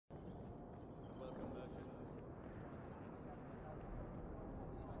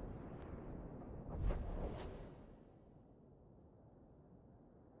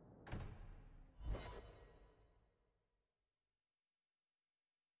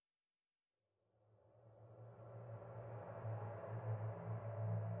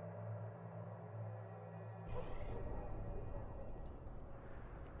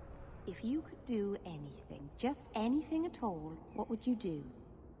If you could do anything, just anything at all, what would you do?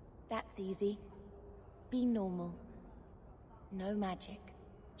 That's easy. Be normal. No magic.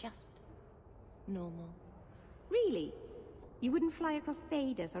 Just normal. Really? You wouldn't fly across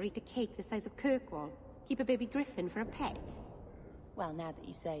Thedas or eat a cake the size of Kirkwall? Keep a baby griffin for a pet? Well, now that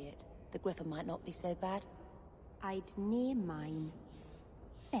you say it, the griffin might not be so bad. I'd name mine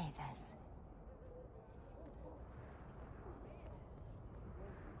Feathers.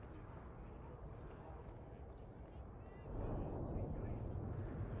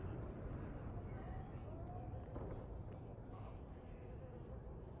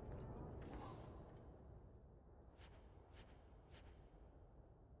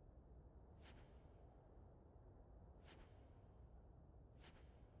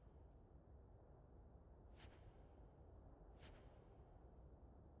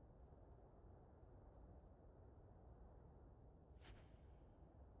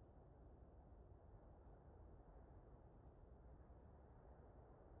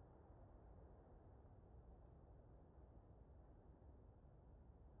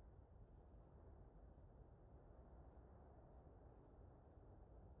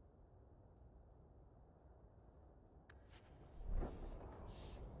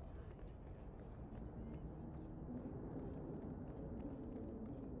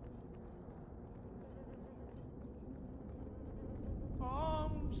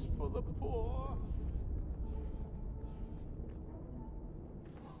 Arms for the poor.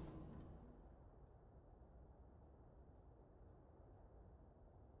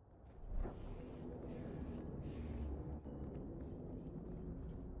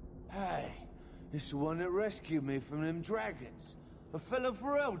 Hey, it's the one that rescued me from them dragons. A fellow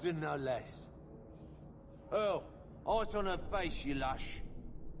for Eldon, no less. Earl, eyes on her face, you lush.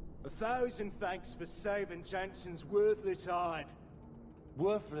 1,000 thanks for saving Jansen's worthless hide.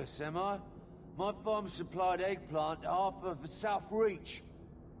 Worthless, am I? My farm supplied eggplant to half of the South Reach.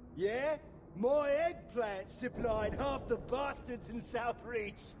 Yeah? My eggplant supplied half the bastards in South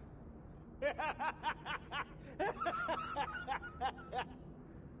Reach.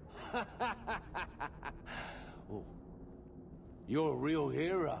 Oh, you're a real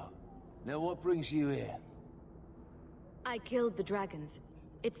hero. Now what brings you here? I killed the dragons.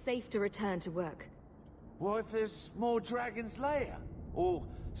 It's safe to return to work. What if there's more dragons later? Or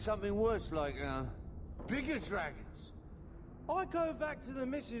something worse like, bigger dragons? I go back to the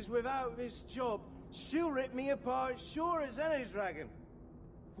missus without this job, she'll rip me apart sure as any dragon.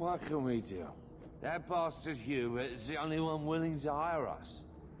 What can we do? That bastard Hubert is the only one willing to hire us.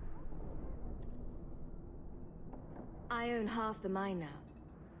 I own half the mine now.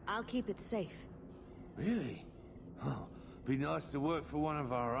 I'll keep it safe. Really? Oh, be nice to work for one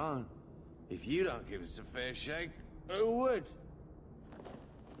of our own. If you don't give us a fair shake, who would?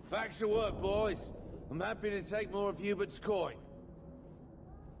 Back to work, boys. I'm happy to take more of Hubert's coin.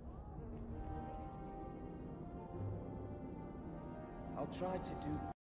 I'll try to do